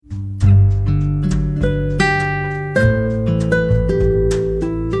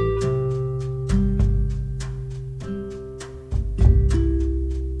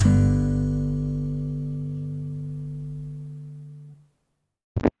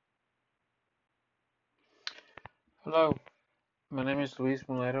Hello, my name is Luis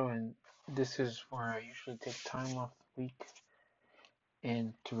Muleto, and this is where I usually take time off the week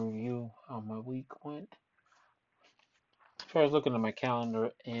and to review how my week went. So I was looking at my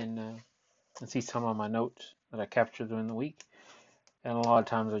calendar and see some of my notes that I captured during the week, and a lot of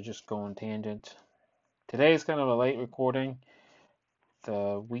times I just go on tangents. Today is kind of a late recording.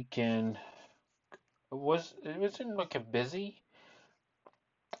 The weekend it wasn't like a busy,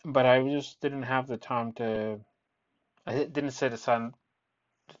 but I just didn't have the time to. I didn't set aside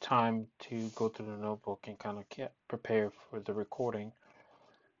the time to go through the notebook and kind of get prepared for the recording.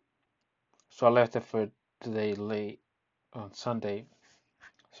 So I left it for today late on Sunday.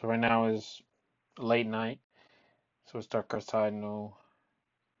 So right now is late night, so it's dark outside. No,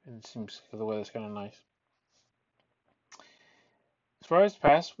 it seems the weather's kind of nice. As far as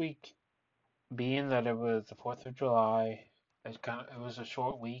past week, being that it was the 4th of July, it was a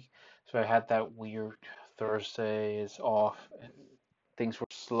short week, so I had that weird Thursday is off, and things were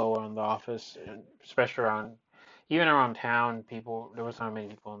slower in the office, and especially around even around town. People there was not many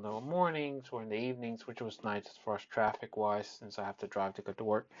people in the mornings or in the evenings, which was nice as far as traffic wise, since I have to drive to go to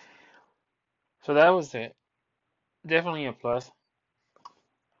work. So that was it. Definitely a plus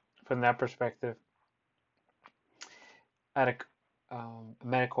from that perspective. I had a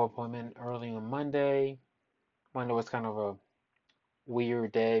medical appointment early on Monday. Monday was kind of a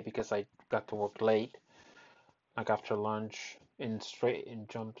weird day because I got to work late, like after lunch, and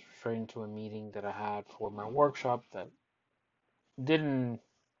jumped straight into a meeting that I had for my workshop that didn't.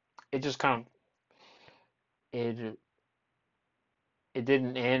 It just kind of it it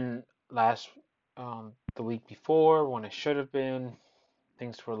didn't end last the week before when it should have been.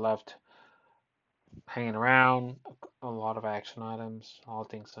 Things were left hanging around, a lot of action items, all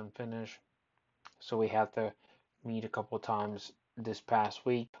things unfinished. So we had to meet a couple of times this past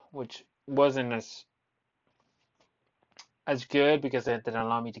week, which wasn't as good because it didn't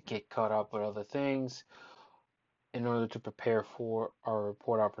allow me to get caught up with other things in order to prepare for our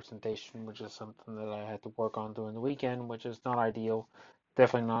report, our presentation, which is something that I had to work on during the weekend, which is not ideal.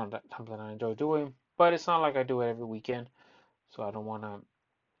 Definitely not something I enjoy doing, but it's not like I do it every weekend, so I don't want to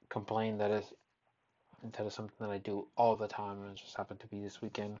complain that is something that I do all the time and it just happened to be this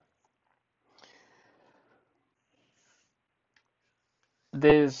weekend.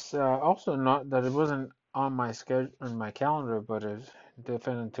 There's also not that it wasn't on my schedule on my calendar, but it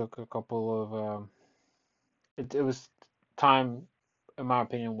definitely took a couple of it was time, in my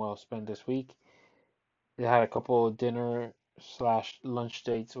opinion, well spent this week. I had a couple of dinner slash lunch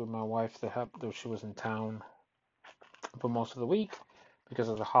dates with my wife that happened though she was in town for most of the week because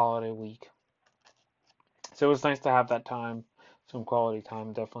of the holiday week. So it was nice to have that time, some quality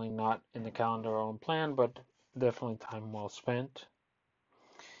time. Definitely not in the calendar or on plan, but definitely time well spent.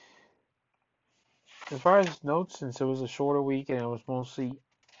 As far as notes, since it was a shorter week and it was mostly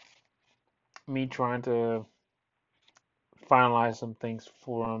me trying to finalize some things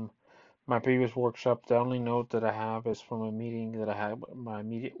from my previous workshop. The only note that I have is from a meeting that I had with my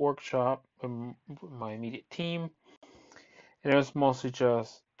immediate workshop, my immediate team, and it was mostly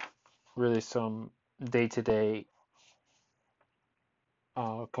just really some day-to-day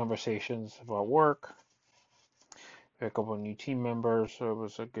conversations about work. We had a couple of new team members, so it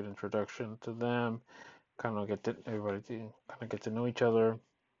was a good introduction to them. Kind of get to everybody to kind of get to know each other.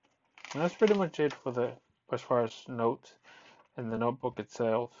 And that's pretty much it for the as far as notes and the notebook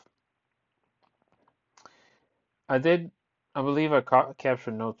itself. I did, I believe I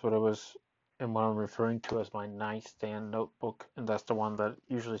captured notes, but it was in what I'm referring to as my nightstand notebook, and that's the one that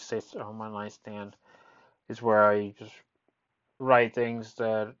usually sits on my nightstand. Is where I just write things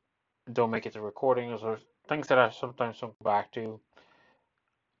that don't make it to recordings or things that I sometimes don't go back to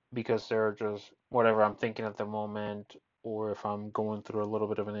because they're just whatever I'm thinking at the moment, or if I'm going through a little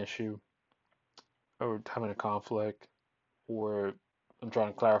bit of an issue or having a conflict, or I'm trying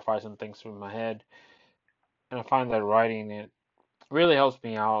to clarify some things in my head. And I find that writing it really helps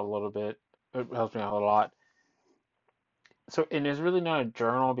me out a little bit. It helps me out a lot. So, and it's really not a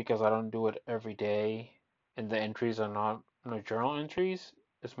journal because I don't do it every day, and the entries are not no journal entries.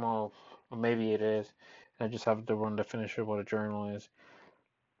 It's more of, or maybe it is. I just have to run the finish of what a journal is.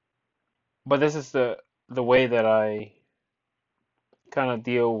 But this is the way that I kind of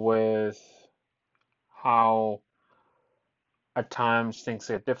deal with how at times things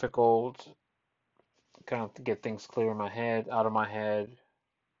get difficult, kind of to get things clear in my head, out of my head,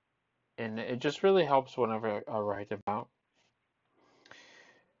 and it just really helps whenever I write about.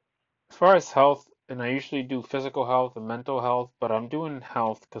 As far as health, and I usually do physical health and mental health, but I'm doing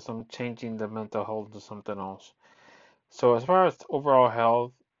health because I'm changing the mental health to something else. So as far as overall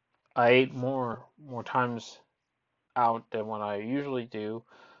health, I ate more times out than what I usually do,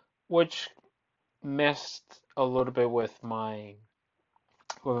 which messed a little bit with my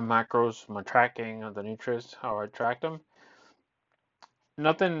macros, my tracking of the nutrients, how I track them.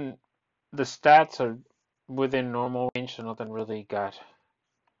 Nothing, the stats are within normal range, so nothing really got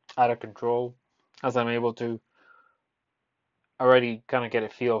out of control, as I'm able to already kind of get a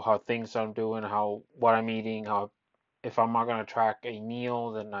feel of how things I'm doing, how what I'm eating, how if I'm not gonna track a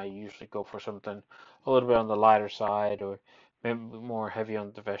meal, then I usually go for something a little bit on the lighter side, or maybe more heavy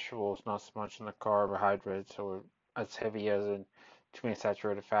on the vegetables, not so much on the carbohydrates, or as heavy as in too many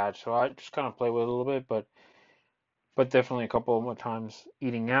saturated fats. So I just kind of play with it a little bit, but definitely a couple of more times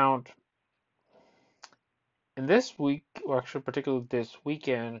eating out. And this week, or actually particularly this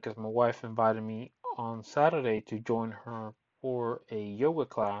weekend, because my wife invited me on Saturday to join her for a yoga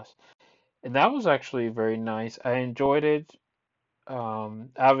class. And that was actually very nice. I enjoyed it.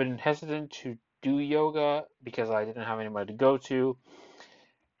 I've been hesitant to do yoga because I didn't have anybody to go to.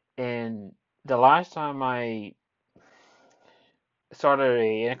 And the last time I started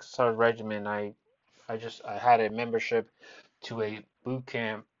a exercise regimen, I had a membership to a boot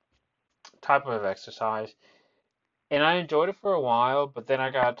camp type of exercise, and I enjoyed it for a while. But then I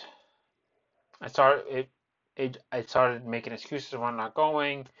started I started making excuses why I'm not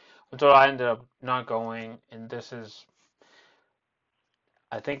going until I ended up not going. And this is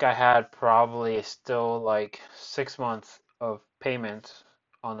I think I had probably still like 6 months of payments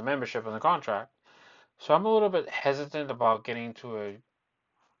on the membership and the contract. So I'm a little bit hesitant about getting to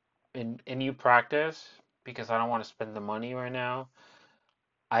a new practice because I don't want to spend the money right now.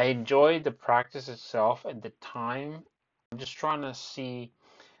 I enjoy the practice itself and the time. I'm just trying to see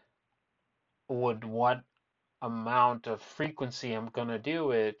what amount of frequency I'm gonna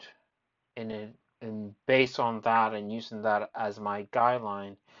do it and based on that and using that as my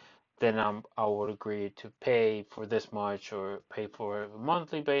guideline, then I would agree to pay for this much or pay for a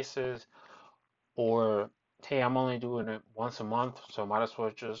monthly basis or hey, I'm only doing it once a month, so might as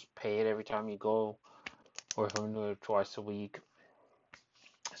well just pay it every time you go, or if I'm doing it twice a week.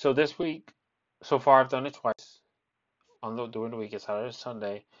 So this week, so far I've done it twice during the week, it's Saturday,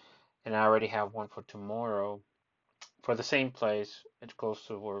 Sunday, and I already have one for tomorrow for the same place. It's close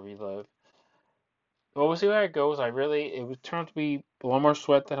to where we live. But we'll see where it goes. It was turned to be a lot more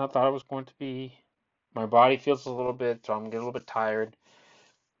sweat than I thought it was going to be. My body feels a little bit, so I'm getting a little bit tired.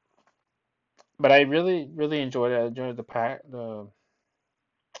 But I really, really enjoyed it. I enjoyed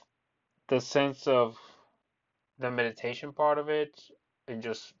the sense of the meditation part of it and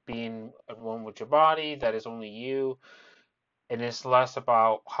just being at one with your body that is only you, and it's less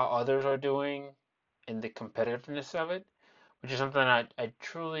about how others are doing and the competitiveness of it, which is something I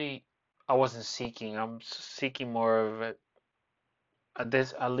truly I wasn't seeking. I'm seeking more of it.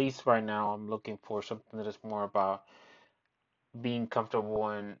 This at least right now, I'm looking for something that is more about being comfortable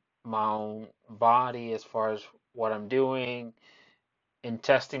in my own body as far as what I'm doing and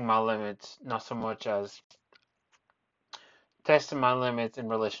testing my limits, not so much as testing my limits in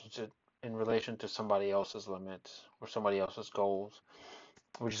relation to somebody else's limits or somebody else's goals,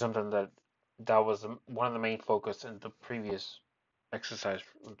 which is something that was one of the main focus in the previous exercise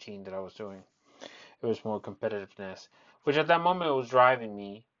routine that I was doing. It was more competitiveness, which at that moment was driving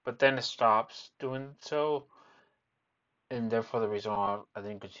me, but then it stops doing so, and therefore the reason why I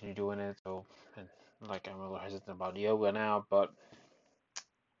didn't continue doing it. So, and like I'm a little hesitant about yoga now, but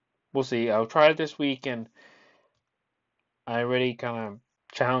we'll see. I'll try it this week, and I already kind of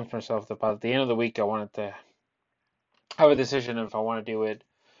challenged myself that by the end of the week I wanted to have a decision if I want to do it.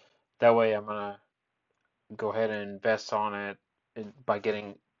 That way, I'm gonna go ahead and by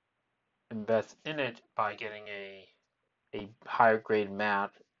getting invest in it by getting a higher grade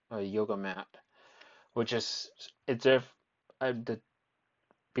mat, a yoga mat, which is it's if the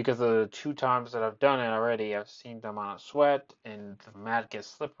because of the 2 times that I've done it already, I've seen the amount of sweat and the mat gets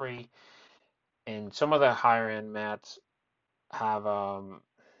slippery. And some of the higher end mats have um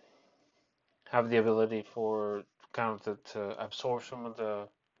have the ability for kind of to absorb some of the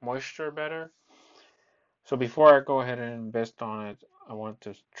moisture better. So before I go ahead and invest on it, I want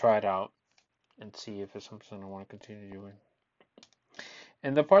to try it out and see if it's something I want to continue doing.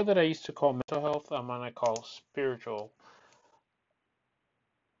 And the part that I used to call mental health, I'm gonna call spiritual.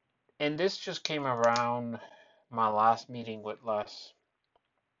 And this just came around my last meeting with Les,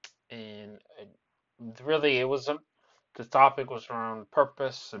 and really it was the topic was around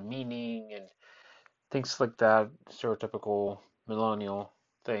purpose and meaning and things like that, stereotypical millennial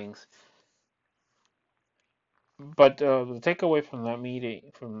things. But the takeaway from that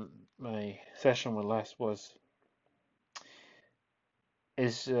meeting, from my session with Les, was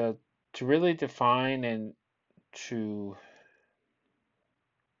is to really define and to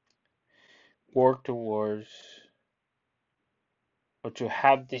work towards, or to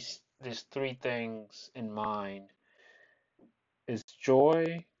have these three things in mind, is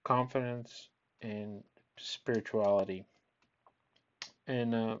joy, confidence, and spirituality.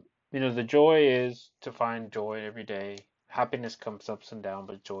 And the joy is to find joy every day. Happiness comes ups and downs,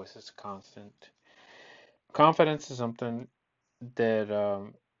 but joy is constant. Confidence is something that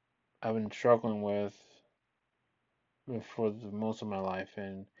I've been struggling with for most of my life,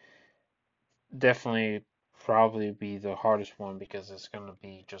 and definitely probably be the hardest one because it's going to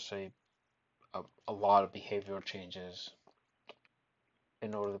be just a lot of behavioral changes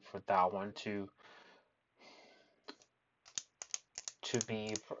in order for that one to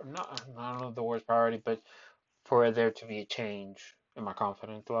be not, I don't know the word's priority, but for there to be a change in my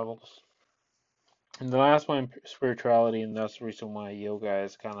confidence levels. And the last one, spirituality, and that's the reason why yoga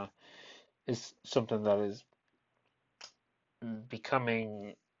is something that is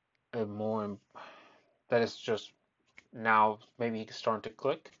becoming a more that is just now maybe starting to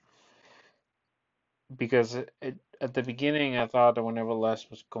click because at the beginning I thought that whenever Les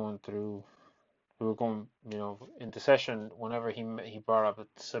was going through, we were going, into session, whenever he brought up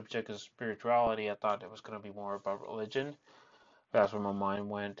the subject of spirituality, I thought it was going to be more about religion. That's where my mind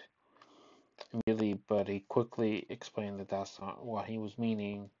went immediately, but he quickly explained that that's not what he was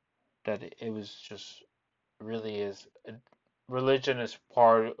meaning. That it was just really is religion is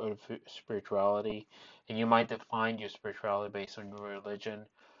part of spirituality, and you might define your spirituality based on your religion,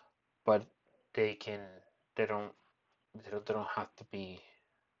 but they can they don't they don't have to be,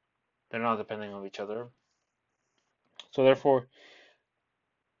 they're not depending on each other. So therefore,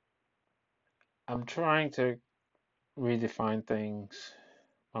 I'm trying to redefine things.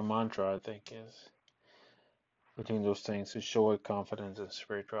 My mantra, I think, is between those things is joy, confidence, and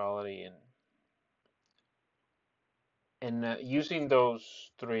spirituality, and using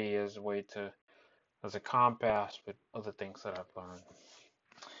those three as a way to as a compass with other things that I've learned.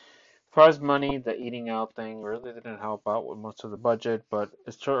 As far as money, the eating out thing really didn't help out with much of the budget, but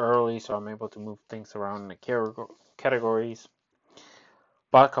it's too early, so I'm able to move things around in the categories.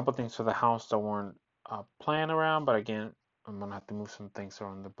 Bought a couple things for the house that weren't planned around, but again, I'm gonna have to move some things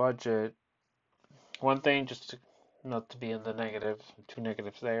around the budget. One thing, just to, not to be in the negative, two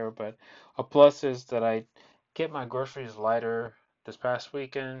negatives there, but a plus is that I get my groceries lighter this past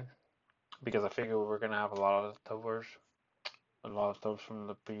weekend because I figured we were gonna have a lot of leftovers from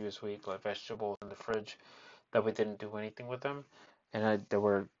the previous week, like vegetables in the fridge that we didn't do anything with them, and they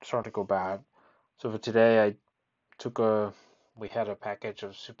were starting to go bad. So for today, I took we had a package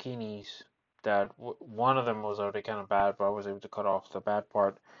of zucchinis that one of them was already kind of bad, but I was able to cut off the bad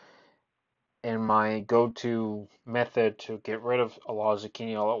part. And my go-to method to get rid of a lot of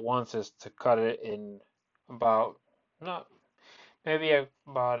zucchini all at once is to cut it in about, not maybe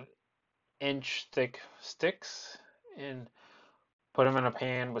about inch thick sticks, and put them in a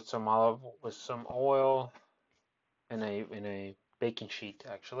pan with some oil, in a baking sheet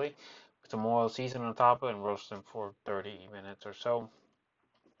actually, with some oil seasoned on top of it, and roast them for 30 minutes or so.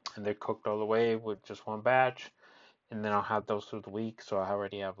 And they're cooked all the way with just one batch. And then I'll have those through the week, so I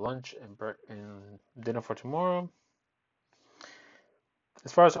already have lunch and dinner for tomorrow.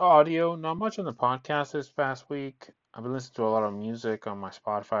 As far as audio, not much on the podcast this past week. I've been listening to a lot of music on my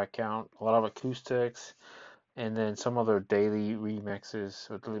Spotify account, a lot of acoustics, and then some other daily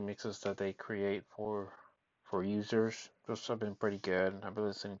remixes or daily mixes that they create for users. Those have been pretty good. I've been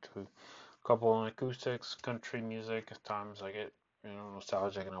listening to a couple on acoustics, country music. At times I get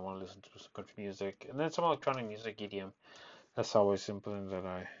nostalgic and I want to listen to some country music, and then some electronic music, EDM. That's always something that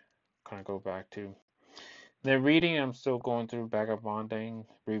I kind of go back to. Then reading, I'm still going through Vagabonding,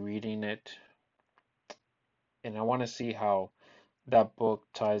 rereading it, and I want to see how that book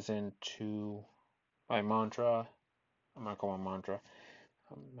ties into my mantra. I'm not going mantra.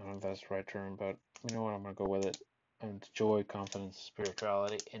 I don't know if that's the right term, but you know what? I'm gonna go with it. And joy, confidence,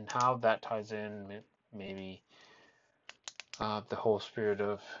 spirituality, and how that ties in, maybe the whole spirit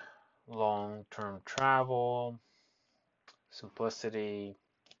of long-term travel, simplicity,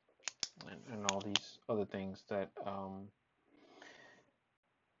 and all these other things that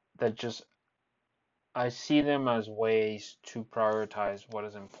just I see them as ways to prioritize what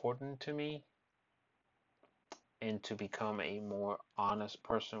is important to me and to become a more honest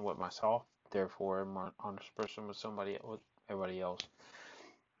person with myself, therefore a more honest person with everybody else.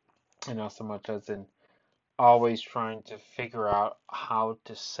 And not so much as in always trying to figure out how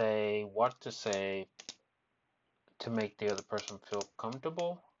to say, what to say to make the other person feel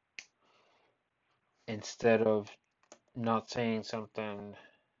comfortable instead of not saying something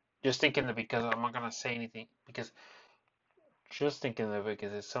just thinking that because I'm not gonna say anything because just thinking that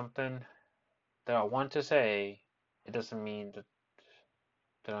because it's something that I want to say, it doesn't mean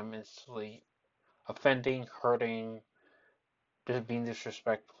that I'm instantly offending, hurting, just being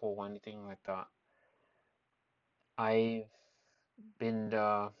disrespectful or anything like that. I've been,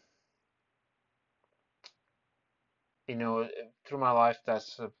 you know, through my life,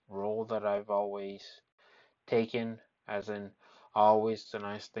 that's a role that I've always taken, as in always the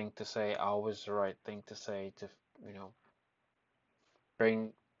nice thing to say, always the right thing to say to, you know,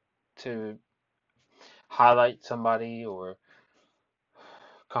 bring to highlight somebody or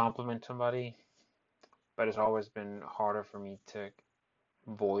compliment somebody. But it's always been harder for me to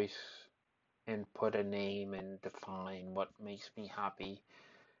voice and put a name and define what makes me happy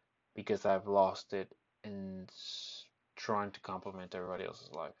because I've lost it in trying to compliment everybody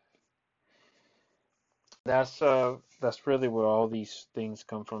else's life. That's really where all these things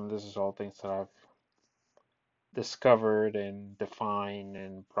come from. This is all things that I've discovered and defined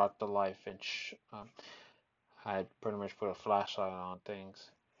and brought to life and I pretty much put a flashlight on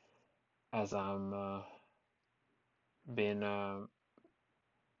things as I'm been as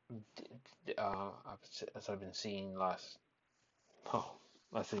I've been seeing less. Oh,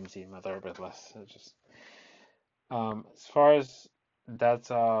 less I've been seeing my therapist less. It's just as far as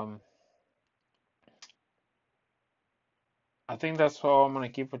that's I think that's all I'm gonna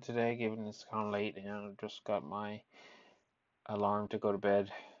keep for today, given it's kind of late and I just got my alarm to go to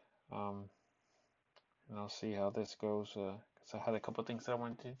bed. Um, and I'll see how this goes. Cause I had a couple things that I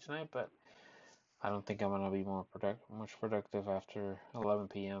wanted to do tonight, but I don't think I'm gonna be much productive after 11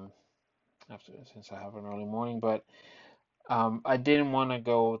 p.m. After since I have an early morning. But I didn't want to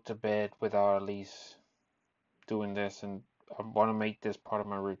go to bed without at least doing this, and I want to make this part of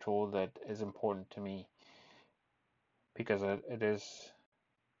my ritual that is important to me because it is.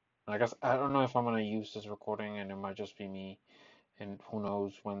 I guess I don't know if I'm gonna use this recording, and it might just be me. And who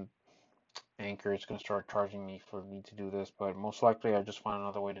knows when Anchor is gonna start charging me for me to do this, but most likely I'll just find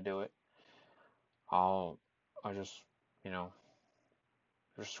another way to do it. I'll I just you know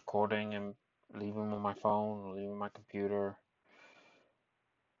just recording and leaving on my phone, leaving my computer,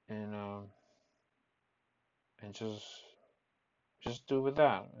 and and just do with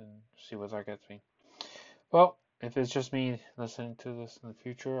that and see what that gets me. Well, if it's just me listening to this in the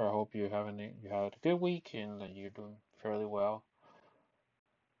future, I hope you had a good week and that you're doing fairly well.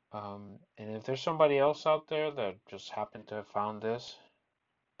 And if there's somebody else out there that just happened to have found this,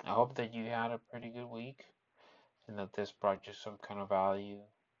 I hope that you had a pretty good week and that this brought you some kind of value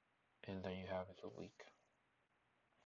and that you have a good week.